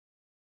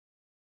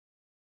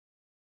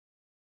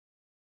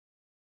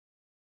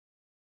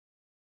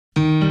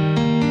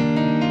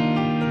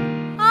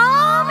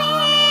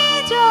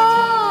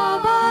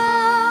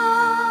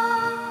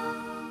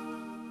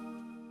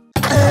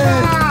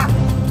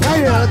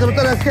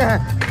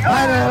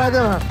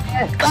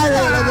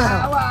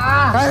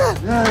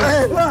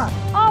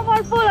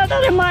আমার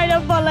পোলাটারে মাইরা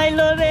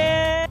পালাইলো রে।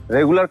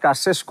 রেগুলার কাজ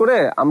শেষ করে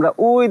আমরা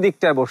ওই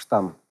দিকটায়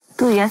বসতাম।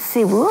 তুই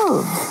আসছিবু?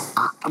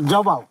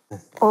 জবা।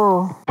 ও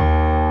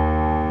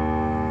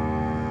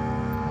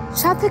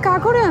সাথে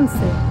কাগরে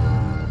আনছে?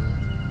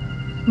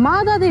 মা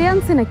দাদির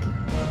আনছে নাকি?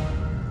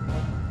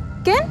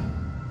 কেন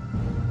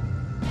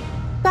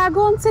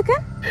কাগো আনছে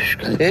কেন?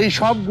 এই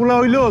সবগুলো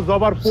হইলো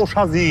জবার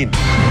পোষা জিন।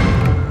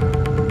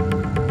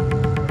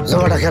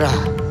 জবাটা কেরা?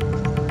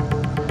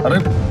 আরে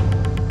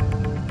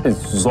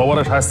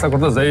জবারে সাহায্য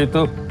করতে যাই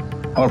তো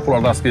আমার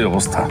পোলাটা আজকে এই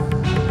অবস্থা।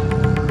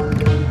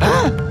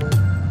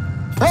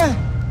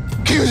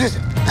 কি হয়েছে?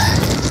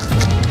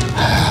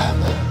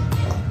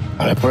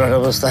 আরে পোলার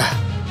অবস্থা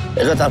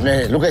এটা তো আপনি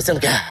লুকাইছেন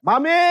কে?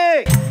 মামি,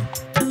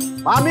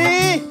 মামি,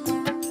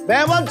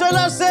 মেহমান চলে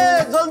আসছে,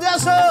 জলদি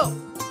আসো।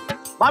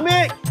 মামি,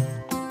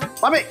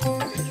 মামি,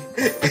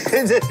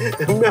 এই যে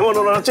মেহমান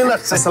ওনারা চলে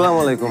আসছে। আসসালামু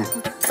আলাইকুম।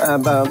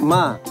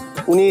 মা,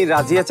 উনি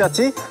রাজিয়া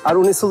চাচি আর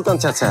উনি সুলতান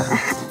চাচা।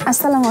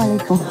 আসসালামু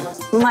আলাইকুম।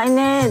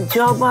 মানে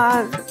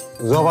জবার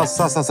জবার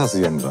চাচা চাচি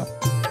আমরা।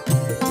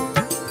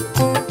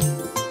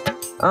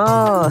 ও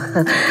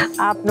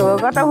আপনার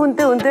কথা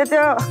শুনতে শুনতে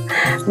তো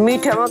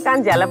মিঠা আমার কান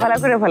জ্বালা ফালা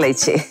করে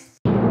ফেলাইছে।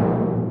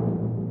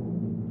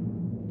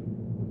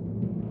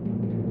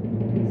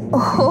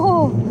 ও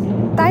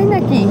তাই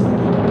নাকি?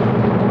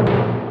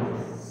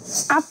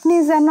 আপনি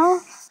জানো?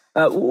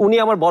 উনি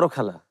আমার বড়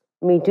খালা।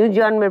 মিঠু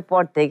জন্মের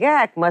পর থেকে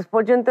 1 মাস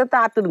পর্যন্ত তো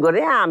আতুর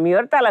ঘরে আমি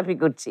ওর তালাফি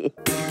করছি।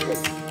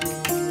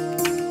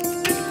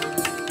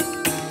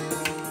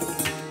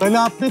 তাহলে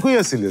আপনি কই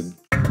আছিলেন?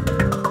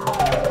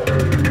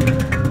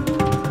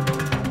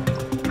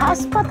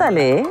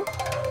 হাসপাতালে।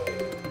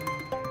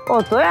 ও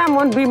তো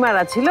এমন বিমার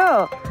ছিল,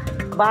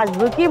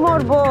 বাঁচবো কি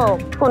মরবো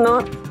কোনো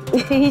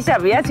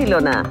হিসাবই ছিল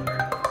না।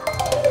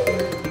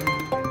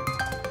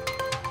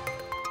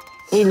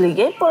 এই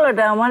লিগে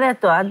পোলাটা আমার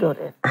এত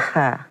আদরের।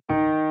 হ্যাঁ,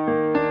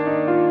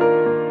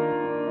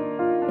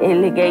 এই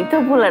লিগেই তো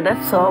পোলাটা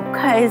সব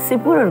খাইছি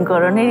পূরণ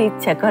করণের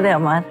ইচ্ছা করে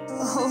আমার।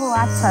 ও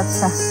আচ্ছা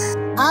আচ্ছা।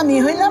 আমি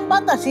হইলাম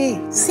বাতাসি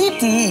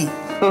সিটি।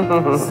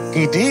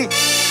 কিটি?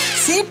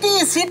 সিটি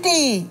সিটি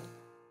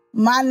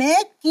মানে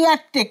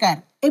কেয়ারটেকার।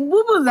 এই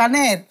বুবু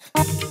জানের।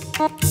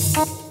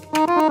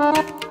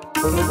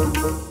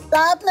 তা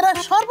আপনারা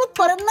শরবত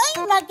করেন নাই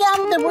নাকি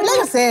আনতে ভুলে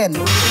গেছেন?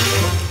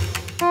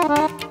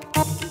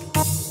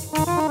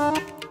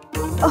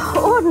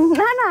 ও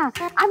না না,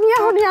 আমি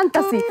এখনই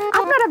আনতাছি।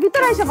 আপনারা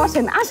ভিতরে এসে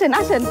বসেন। আসেন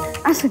আসেন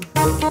আসেন।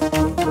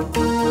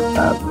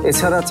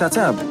 এছাড়া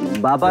চাচা,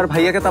 বাবার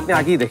ভাইয়াকে তো আপনি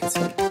আগেই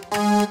দেখেছেন।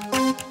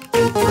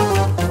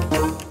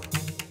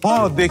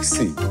 হ্যাঁ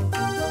দেখছি,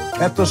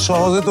 এত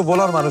সহজে তো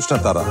বলার মানুষ না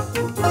তারা।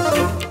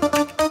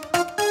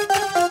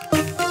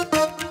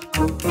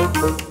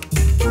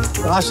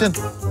 আসেন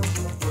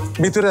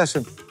ভিতরে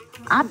আসেন।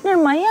 আপনার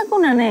মাইয়া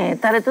কোনানে?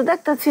 তারে তো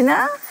দেখতাছি না।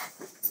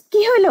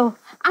 কি হইলো?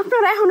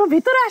 আপনারা এখনো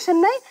ভিতরে আসেন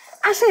নাই?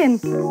 আসেন।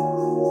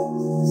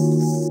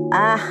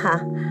 আহা,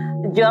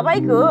 জবাই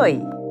কই?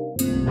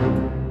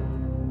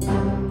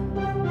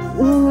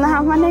 না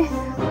মানে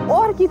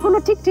ওর কি কোনো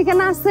ঠিক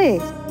ঠিকানা আছে?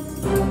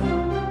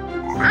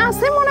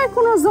 আছে মনে হয়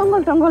কোনো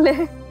জঙ্গল টঙ্গলে।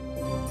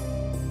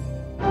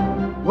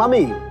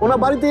 মামি, ওনার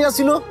বাড়িতেই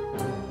আসিল।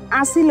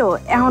 আসিল,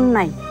 এখন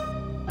নাই।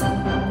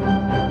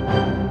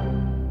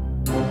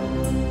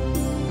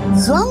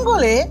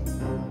 জঙ্গলে?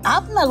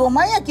 আপনার গো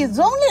মাইয়া কি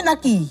জঙ্গলে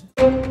নাকি?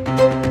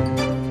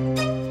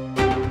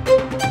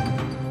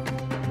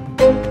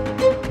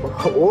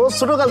 ও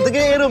ছোটকাল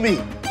থেকে এরমই,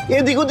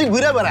 এদিক ওদিক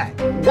ঘুরে বেড়ায়,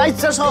 গাছ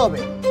চাষ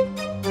হবে,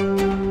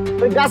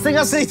 ওই গাছে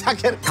গাছেই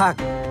থাকে। থাক,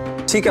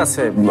 ঠিক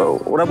আছে,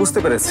 ওরা বুঝতে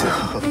পেরেছে।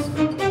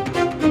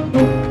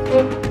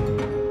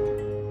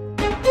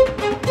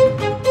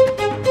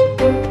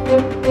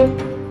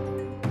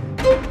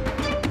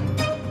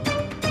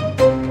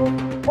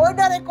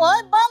 ওইটারে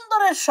কয়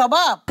বান্দরের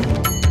স্বভাব।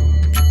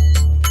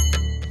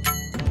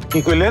 কি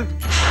কইলেন?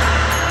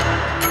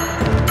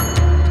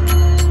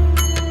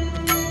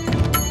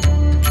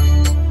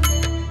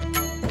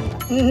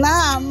 না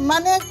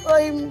মানে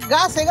ওই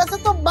গাছে গাছে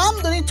তো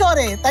বান্দরই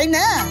চড়ে, তাই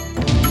না?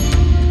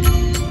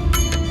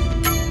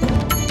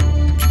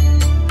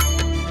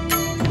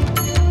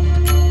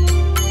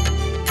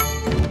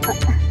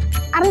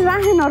 আরে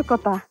রাহেন ওর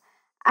কথা।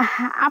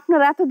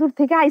 আপনারা এত দূর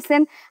থেকে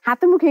আইছেন,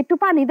 হাতে মুখে একটু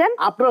পানি দেন।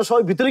 আপনারা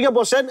সবাই ভিতরে গিয়ে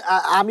বসেন,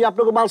 আমি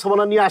আপনাকে মাল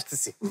সামানা নিয়ে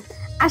আসতেছি।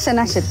 আসেন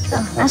আসেন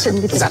আসেন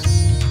ভিতরে।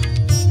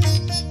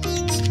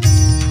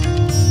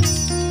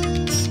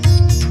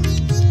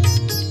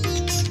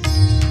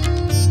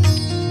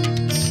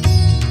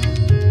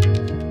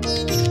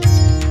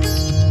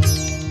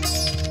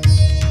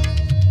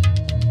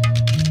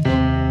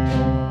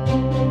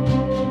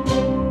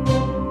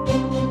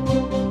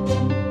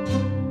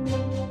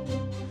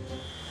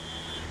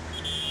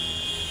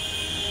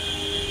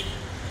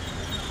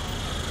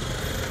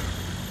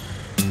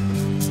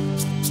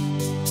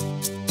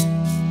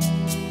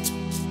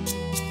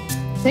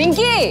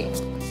 রিঙ্কি,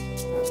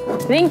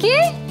 রিঙ্কি,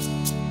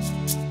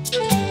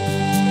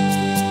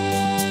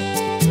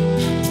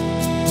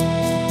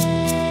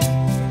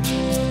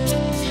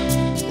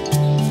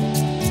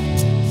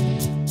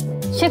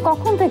 সে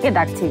কখন থেকে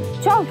ডাকছি,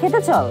 চল খেতে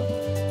চল।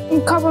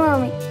 খাবো না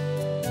আমি।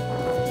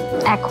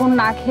 এখন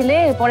না খেলে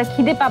পরে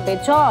খিদে পাবে,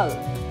 চল।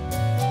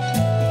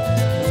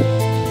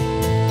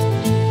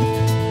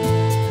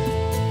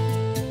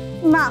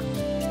 না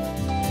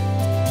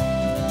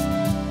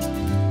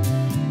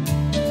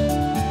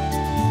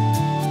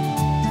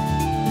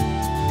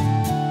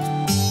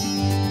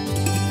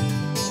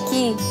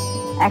কি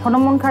এখনো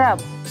মন খারাপ?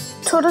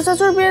 ছোট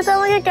চাচুর বিয়েতে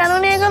আমাকে কেন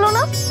নিয়ে গেল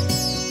না?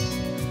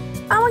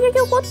 আমাকে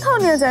কেউ কোথাও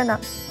নিয়ে যায় না,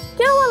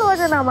 কেউ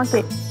ভালোবাসে না আমাকে।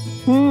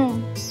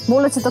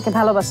 বলেছে তোকে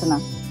ভালোবাসে না।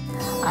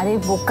 আরে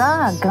বোকা,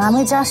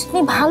 গ্রামে যাসনি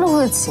ভালো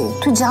হয়েছে।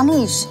 তুই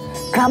জানিস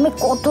গ্রামে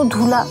কত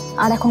ধুলা,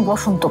 আর এখন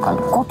বসন্তকাল,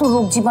 কত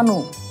রোগ জীবাণু।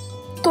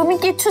 তুমি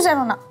কিচ্ছু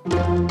জানো না।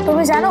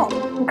 তুমি জানো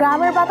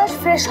গ্রামের বাতাস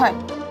ফ্রেশ হয়,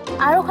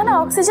 আর ওখানে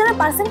অক্সিজেনের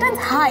পার্সেন্টেজ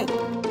হাই।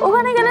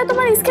 ওখানে গেলে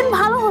তোমার স্কিন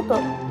ভালো হতো,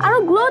 আরো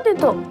গ্লো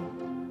দিত।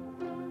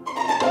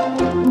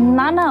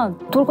 না না,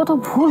 তোর কথা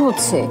ভুল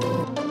হচ্ছে।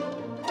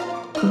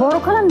 বড়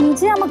খালা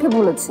নিজে আমাকে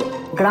বলেছে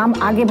গ্রাম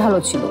আগে ভালো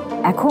ছিল,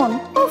 এখন।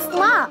 উফ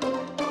মা,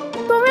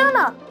 তুমিও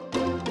না।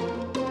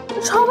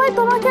 সবাই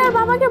তোমাকে আর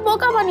বাবাকে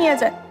বোকা বানিয়ে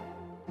যায়,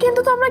 কিন্তু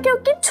তোমরা কেউ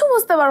কিচ্ছু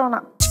বুঝতে পারো না।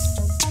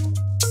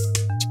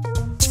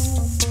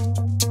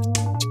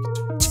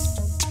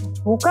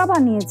 বোকা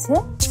বানিয়েছে?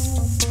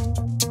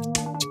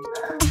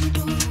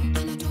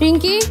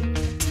 পিঙ্কি,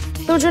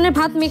 তোর জন্য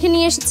ভাত মেখে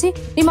নিয়ে এসেছি,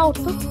 রিমা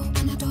উঠতো।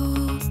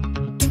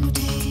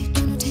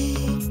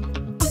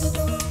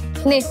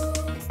 নে,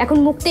 এখন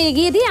মুখটা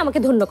এগিয়ে দিয়ে আমাকে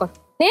ধন্য কর।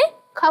 নে।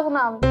 খাবো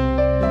না আমি।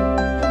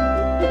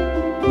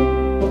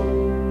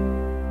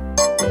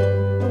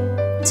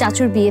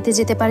 চাচুর বিয়েতে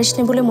যেতে পারিস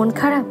না বলে মন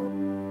খারাপ?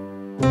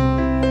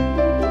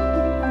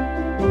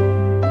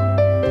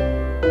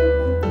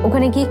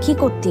 ওখানে গিয়ে কি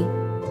করতি?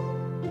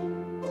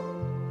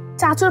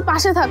 চাচুর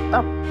পাশে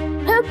থাকতাম,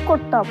 হেল্প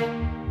করতাম।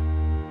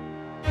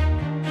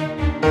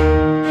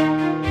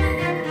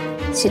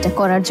 সেটা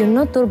করার জন্য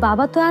তোর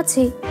বাবা তো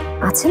আছে,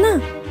 আছে না?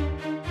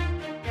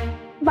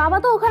 বাবা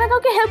তো ওখানে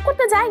কাউকে হেল্প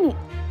করতে যায়নি,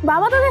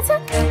 বাবা তো গেছে।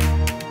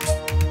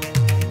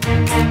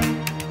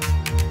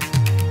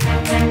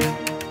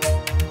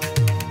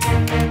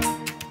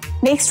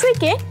 নেক্সট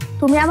উইকে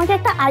তুমি আমাকে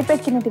একটা আইপ্যাড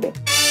কিনে দিবে,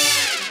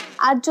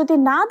 আর যদি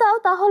না দাও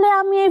তাহলে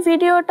আমি এই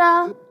ভিডিওটা।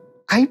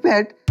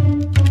 আইপ্যাড?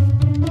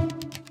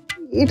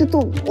 এটা তো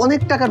অনেক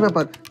টাকার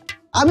ব্যাপার,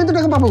 আমি তো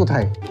টাকা পাবো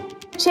কোথায়?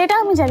 সেটা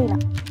আমি জানি না।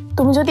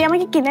 তুমি যদি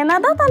আমাকে কিনে না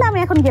দাও তাহলে আমি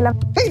এখন গেলাম।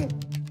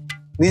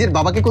 নিজের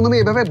বাবাকে কোনো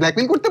মেয়ে এভাবে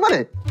ব্ল্যাকমেল করতে পারে?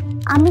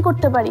 আমি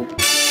করতে পারি।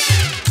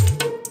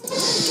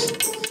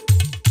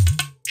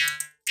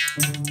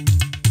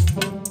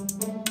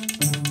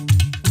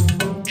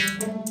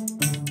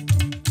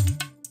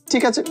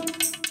 ঠিক আছে,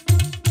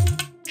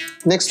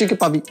 নেক্সট উইকে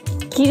পাবি।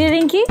 কি রে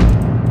রিঙ্কি,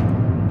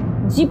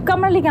 জিভ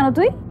কামড়ালি কেন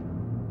তুই?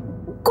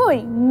 কই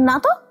না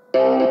তো।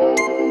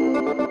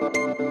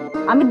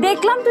 আমি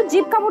দেখলাম তুই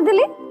জিভ কামড়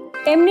দিলি।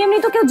 এমনি এমনি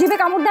তো কেউ জিভে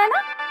কামড় দেয় না।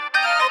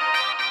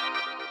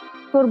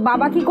 তোর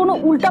বাবা কি কোনো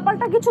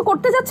উল্টাপাল্টা কিছু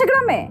করতে যাচ্ছে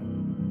গ্রামে?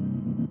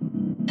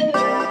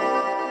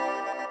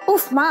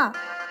 উফ মা,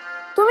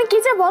 তুমি কি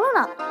যে বলো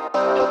না।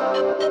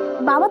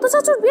 বাবা তো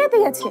চাচুর বিয়েতে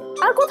গেছে,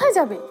 আর কোথায়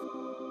যাবে?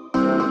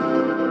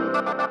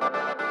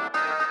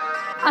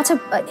 আচ্ছা,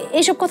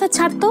 এসব কথা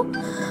ছাড় তো।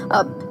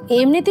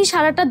 এমনিতেই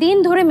সারাটা দিন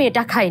ধরে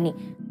মেয়েটা খায়নি,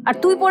 আর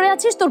তুই পড়ে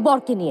আছিস তোর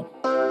বরকে নিয়ে।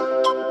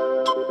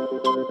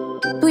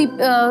 তুই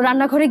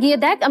রান্নাঘরে গিয়ে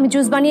দেখ, আমি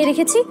জুস বানিয়ে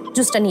রেখেছি,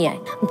 জুসটা নিয়ে আয়।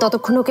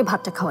 ততক্ষণ ওকে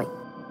ভাতটা খাওয়াই।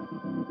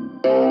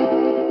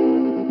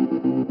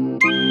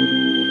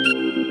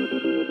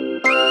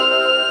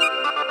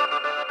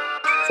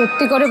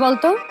 সত্যি করে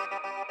বলতো,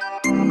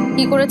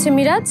 কি করেছে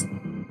মিরাজ?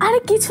 আরে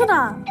কিছু না।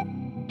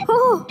 ও,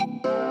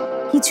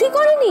 কিছুই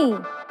করেনি?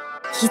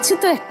 কিছু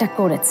তো একটা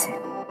করেছে।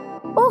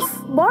 উফ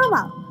বড়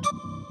মা,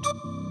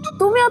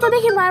 তুমিও তো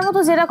দেখি মায়ের মতো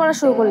জেরা করা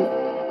শুরু করলে।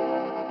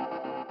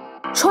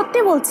 সত্যি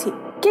বলছি,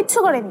 কিচ্ছু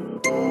করেনি।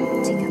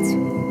 ঠিক আছে,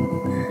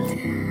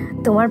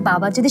 তোমার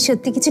বাবা যদি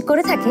সত্যি কিছু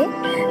করে থাকে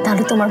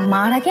তাহলে তোমার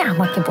মার আগে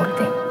আমাকে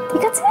বলবে,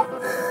 ঠিক আছে?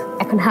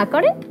 এখন হা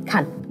করে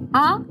খান।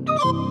 হা।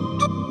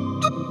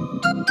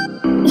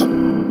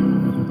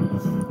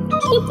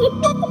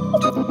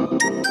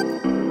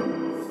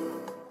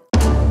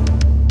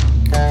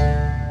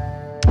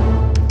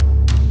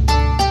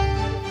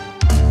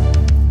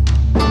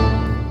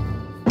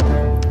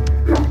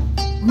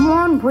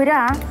 মন ভইরা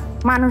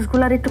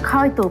মানুষগুলার একটু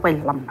খাওয়াইতেও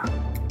পাইলাম না।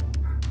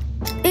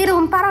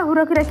 এরকম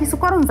তাড়াহুড়ো করে কিছু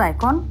করণ যায়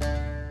কোন?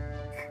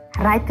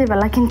 রাইতের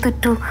বেলা কিন্তু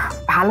একটু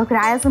ভালো করে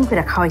আয়োজন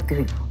করে খাওয়াইতে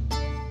হইব।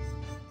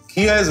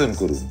 কি আয়োজন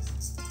করুন?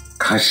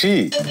 খাসি?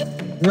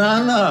 না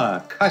না,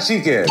 খাসি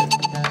কে?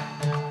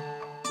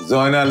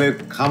 জয়নালের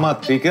খামার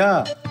থেকে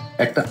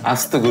একটা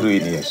আস্ত গরুই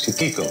নিয়ে আসছি।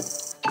 কি কর?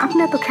 আপনি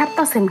এত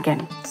খেপতাছেন কেন?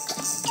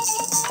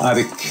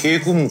 আরে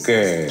খেকুম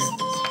কে,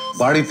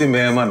 বাড়িতে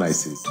মেহমান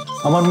আইছে,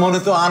 আমার মনে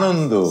তো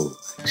আনন্দ,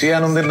 সেই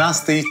আনন্দে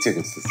নাচতে ইচ্ছে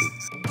করতেছে।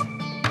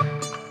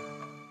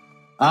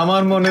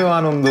 আমার মনেও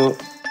আনন্দ,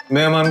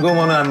 মেহমানকেও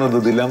মনে আনন্দ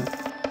দিলাম।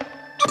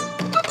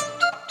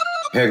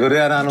 হে করে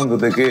আর আনন্দ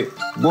থেকে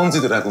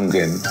বঞ্চিত রাখুন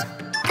কেন?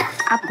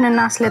 আপনি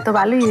নাচলে তো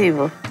ভালোই হইব,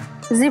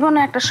 জীবনে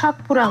একটা শখ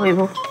পুরা হইব।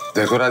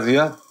 দেখো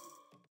রাজিয়া,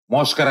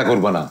 মস্কারা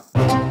করবে না।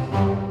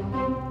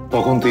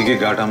 তখন থেকে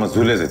গাটা আমার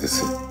ঝুলে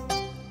যেতেছে।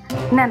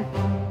 নেন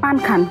পান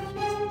খান।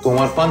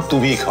 তোমার পান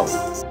তুমিই খাও।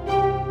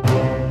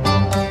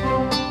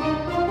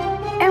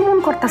 এমন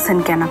করতেছেন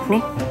কেন আপনি?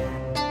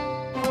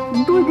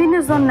 2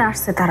 দিনের জন্য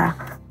আসছে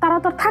তারা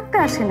তো থাকতে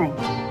আসে নাই।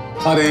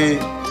 আরে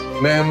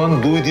মেহমান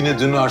 2 দিনের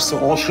জন্য আসছে,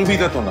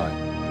 অসুবিধা তো নয়।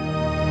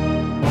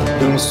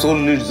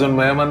 40 জন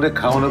মেহমানদের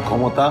খাওয়ানোর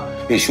ক্ষমতা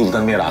এই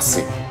সুলতান মিয়ার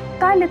আছে।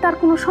 তাইলে তার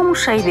কোনো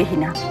সমস্যাই দেখি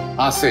না।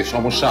 আছে,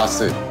 সমস্যা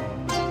আছে।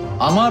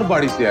 আমার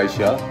বাড়িতে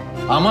আইসা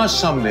আমার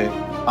সামনে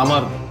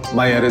আমার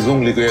মায়ারে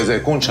জঙ্গলি হয়ে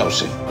যায় কোন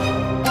সাহসে?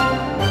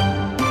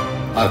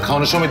 আর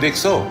খাওয়ানোর সময়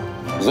দেখছো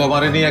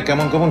জবারে নিয়ে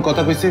কেমন কেমন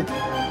কথা কইছে?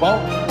 পাও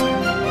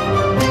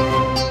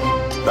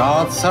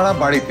দাঁত ছাড়া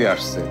বাড়িতে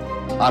আসছে,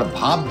 আর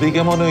ভাব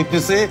দেখে মনে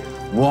হইতেছে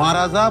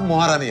মহারাজা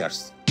মহারানী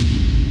আসছে।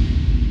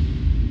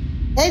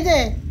 এই যে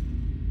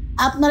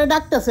আপনারা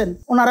ডাকতেছেন,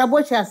 ওনারা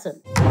বসে আছেন।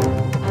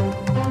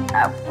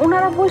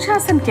 ওনারা বসে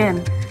আছেন কেন?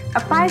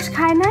 পায়েস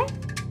খায় নাই?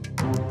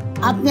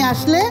 আপনি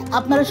আসলে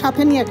আপনারা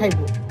সাথে নিয়ে খাইব।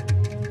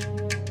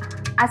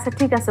 আচ্ছা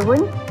ঠিক আছে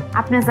বোন,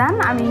 আপনি যান,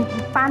 আমি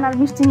পান আর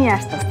মিষ্টি নিয়ে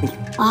আসতেছি।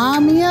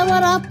 আমি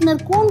আবার আপনার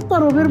কোন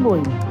তরফের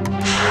বই?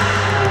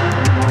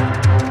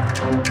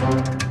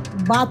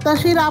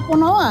 বাতাসের আপন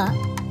হওয়া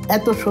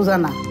এত সোজা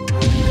না,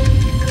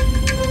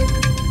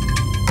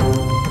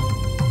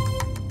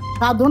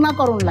 সাধনা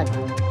করুন লাগে।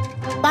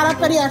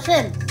 তাড়াতাড়ি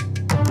আসেন।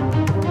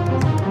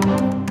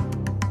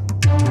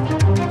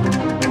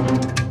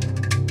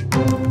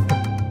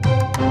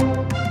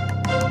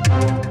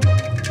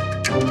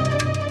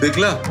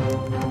 দেখলা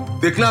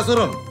দেখলা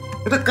আচরণ,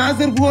 এটা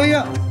কাজের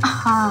বুয়া।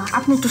 হ্যাঁ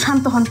আপনি একটু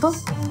শান্ত হন তো,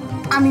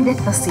 আমি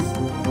দেখতেছি।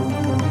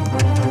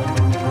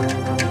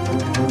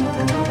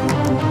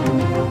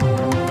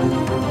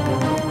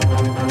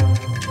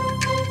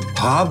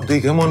 ভাব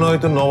দেখে মনে হয়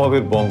তো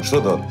নবাবের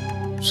বংশধর,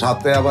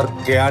 সাথে আবার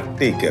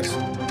কেয়ারটেকার।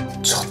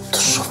 যত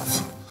সব।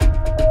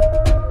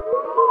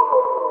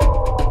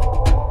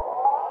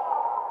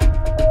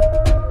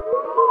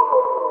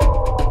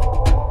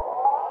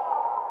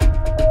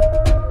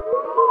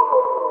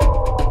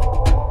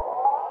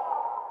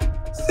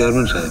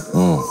 চেয়ারম্যান সাহেব,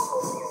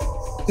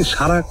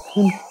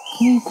 সারাক্ষণ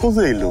কি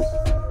খোঁজে এলো?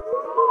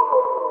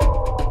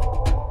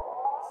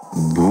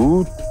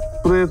 ভূত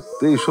প্রেত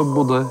এইসব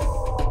বোধ হয়।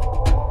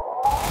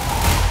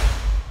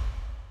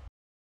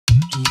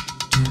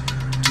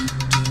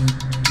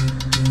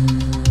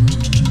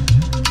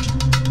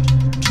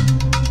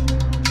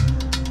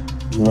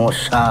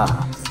 মশা?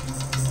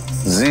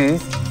 জি,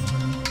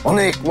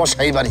 অনেক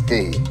মশাই বাড়িতে,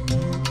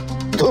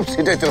 ধূপ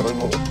ছিটাইতে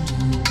হইব।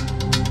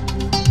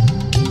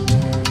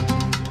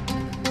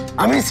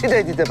 আমি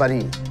ছিটাই দিতে পারি,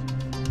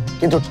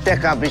 কিন্তু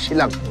টাকা বেশি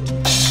লাগবে।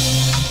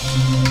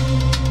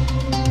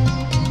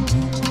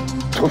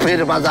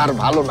 ধূপের বাজার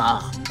ভালো না।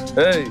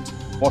 এই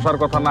মশার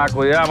কথা না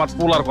কইয়া আমার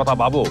পোলার কথা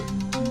ভাবো।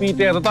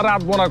 পিঠে এত তার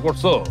রাত মনে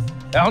করছো,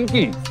 এখন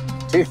কি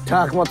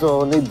ঠিকঠাক মতো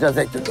নিদ্রা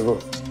যাইতে দেবো।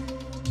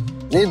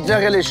 নিদ্রা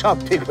গেলে সব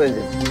ঠিক হয়ে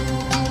যাবে,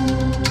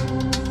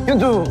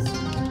 কিন্তু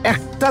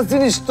একটা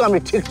জিনিস তো আমি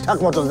ঠিকঠাক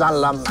মতো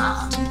জানলাম না।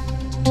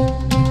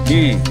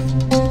 কি?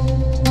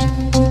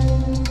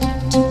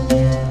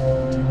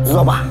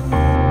 জবা।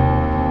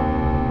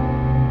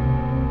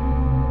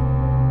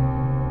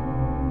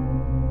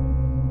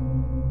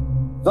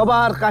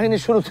 জবার কাহিনী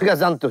শুরু থেকে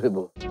জানতে হইব।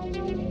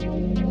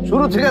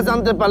 শুরু থেকে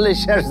জানতে পারলে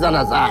শেষ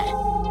জানা যায়।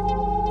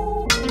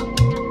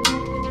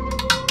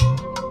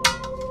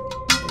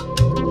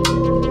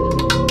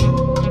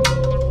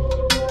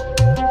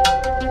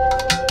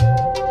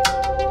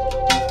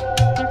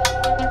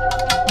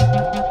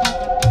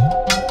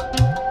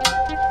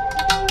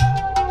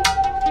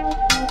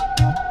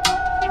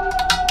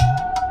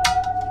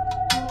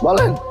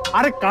 বলেন।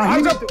 আরে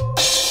কাহিনী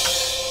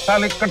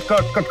তাহলে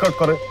কটকট কটকট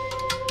করে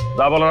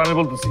যা বলার আমি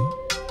বলতেছি।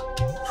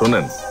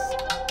 শোনেন,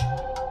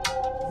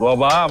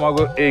 বাবা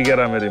আমাকে এই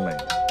গ্রামেরই মাই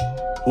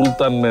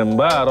সুলতান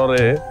মেম্বার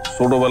ওরে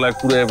ছোটবেলায়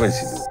কুড়িয়ে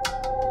পাইছিল।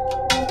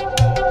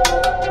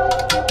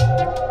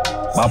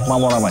 বাপ মা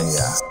মরা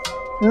মাইয়া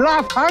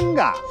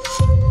লাফাঙ্গা।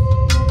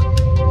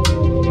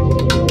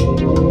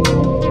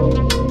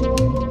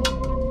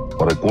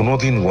 পরে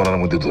কোনোদিন গড়ার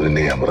মধ্যে ধরে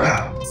নেই আমরা,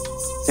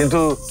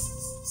 কিন্তু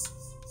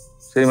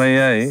সেই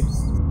মাইয়াই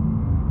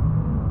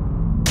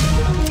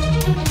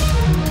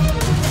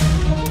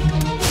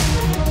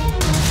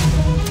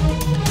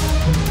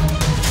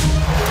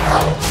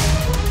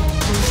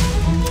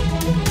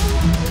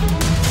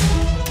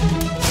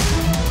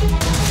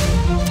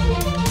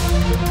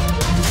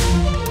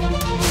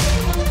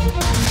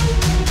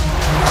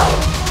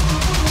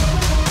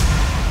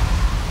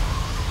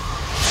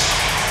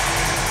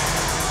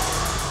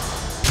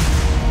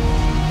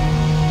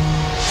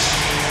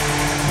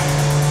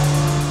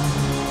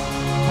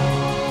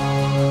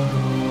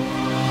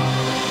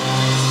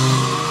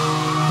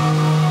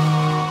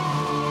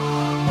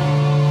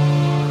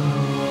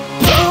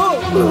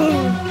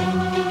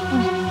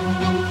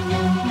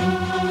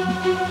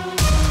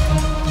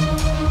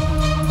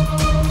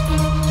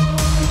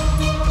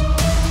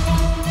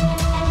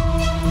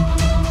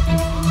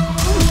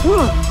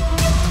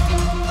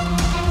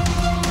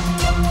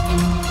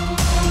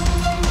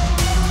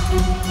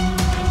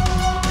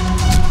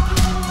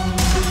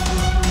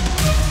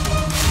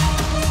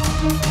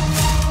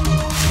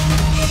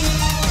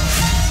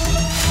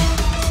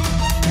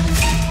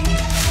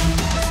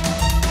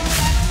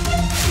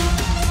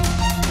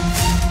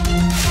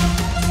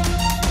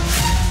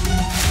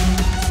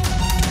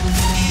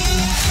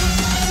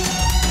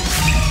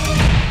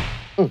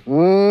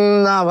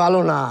না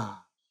ভালো না।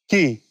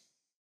 কি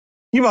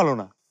কি ভালো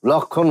না?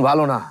 লক্ষণ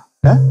ভালো না।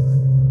 হ্যাঁ,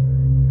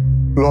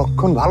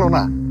 লক্ষণ ভালো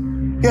না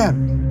কেন?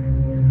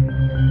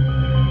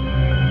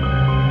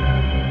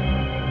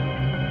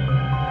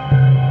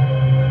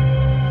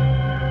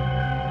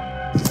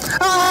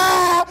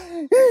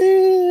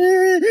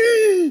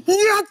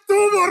 এত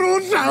বড়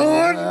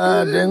সাহস!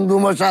 ডেঙ্গু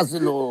মশা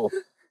ছিল,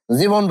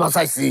 জীবন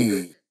বাঁচাইছি।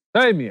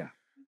 এই মিয়া,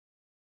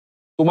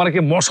 তোমার কি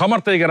মশা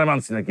মারতে এই গ্রামে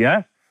আনছি নাকি?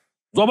 হ্যাঁ,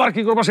 জবার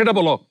কি করবা সেটা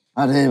বলো।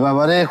 আরে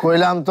বাবা রে,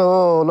 কইলাম তো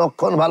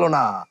লক্ষণ ভালো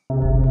না।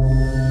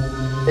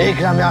 এই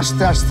গ্রামে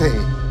আসতে আসতে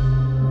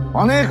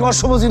অনেক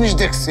অশুভ জিনিস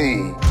দেখছি।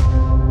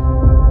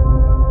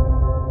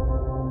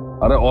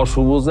 আরে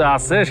অশুভ যে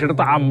আছে সেটা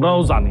তো আমরাও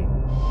জানি,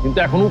 কিন্তু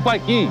এখন উপায়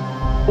কি?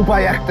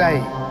 উপায় একটাই।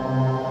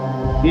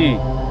 কি?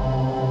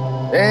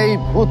 এই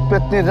ভূত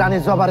পেতনির রানী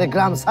জবারে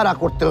গ্রাম ছাড়া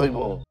করতে হইব।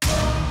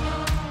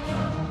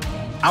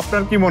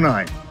 আপনার কি মনে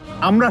হয়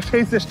আমরা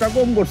সেই চেষ্টা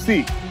কম করছি,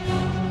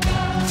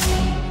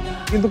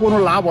 কিন্তু কোনো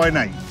লাভ হয়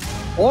নাই?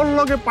 ওর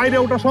লগে পাইরে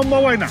ওটা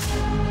সম্ভব হয় না।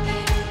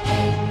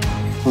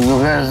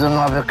 সুযোগের জন্য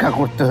অপেক্ষা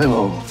করতে হইব,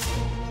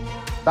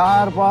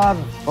 তারপর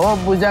সব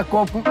বুঝা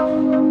কপ।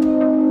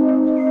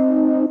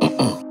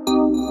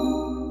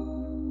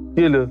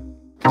 কি হলো?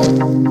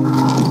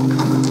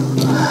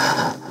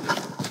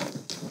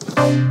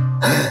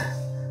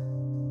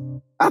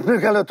 আপনার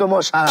গেল তো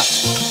মশা।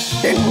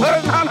 না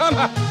না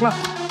না,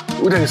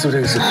 উঠে গেছে উঠে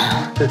গেছে।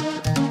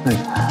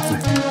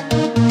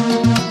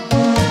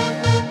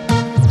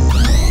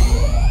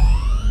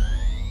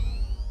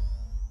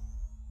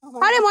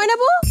 আরে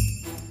ময়নাবু,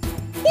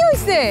 কি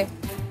হইছে?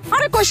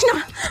 আরে কইস না,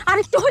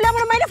 আরেকটু হলে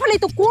আমার মাইরা ফেলাই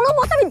তো। কোনো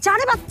মতে আমি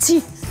জানে পাচ্ছি।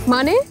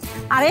 মানে?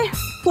 আরে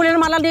ফুলের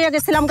মালা নিয়ে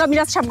গেছিলাম গা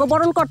মিরাজ সাহেবকে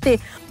বরণ করতে।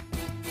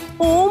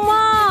 ও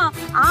মা,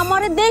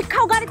 আমারে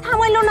দেখাও গাড়ি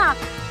থামাইলো না,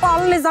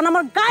 পারলে জান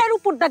আমার গায়ের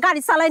উপর দা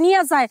গাড়ি চালায়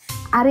নিয়ে যায়।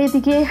 আর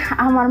এদিকে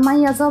আমার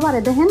মাইয়া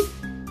জবারে দেখেন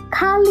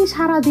খালি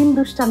সারাদিন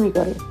দুষ্টামি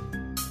করে।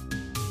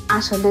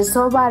 আসলে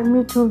জবা আর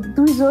মিঠু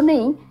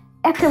দুইজনেই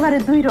একেবারে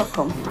দুই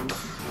রকম।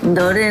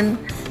 ধরেন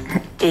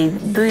এই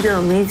দুই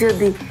রকমই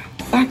যদি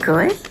এক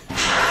হয়,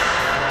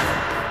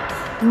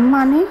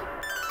 মানে